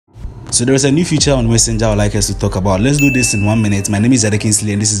So there is a new feature on Messenger I would like us to talk about. Let's do this in 1 minute. My name is Dzade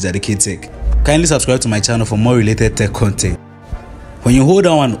and this is Dzade Tech. Kindly subscribe to my channel for more related tech content. When you hold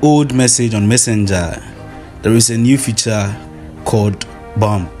down an old message on Messenger, there is a new feature called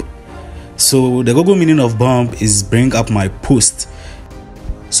bump. So the Google meaning of bump is bring up my post.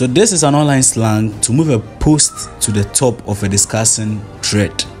 So this is an online slang to move a post to the top of a discussion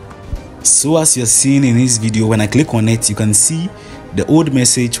thread. So as you're seeing in this video, when I click on it, you can see the old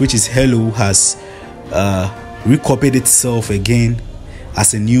message, which is hello, has recopied itself again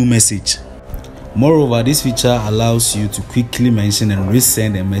as a new message. Moreover, this feature allows you to quickly mention and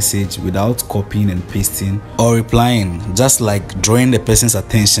resend a message without copying and pasting or replying, just like drawing the person's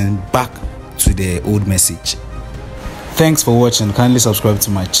attention back to the old message. Thanks for watching. Kindly subscribe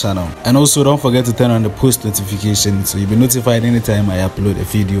to my channel, and also don't forget to turn on the post notification so you'll be notified anytime I upload a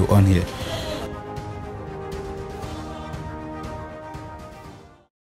video on here.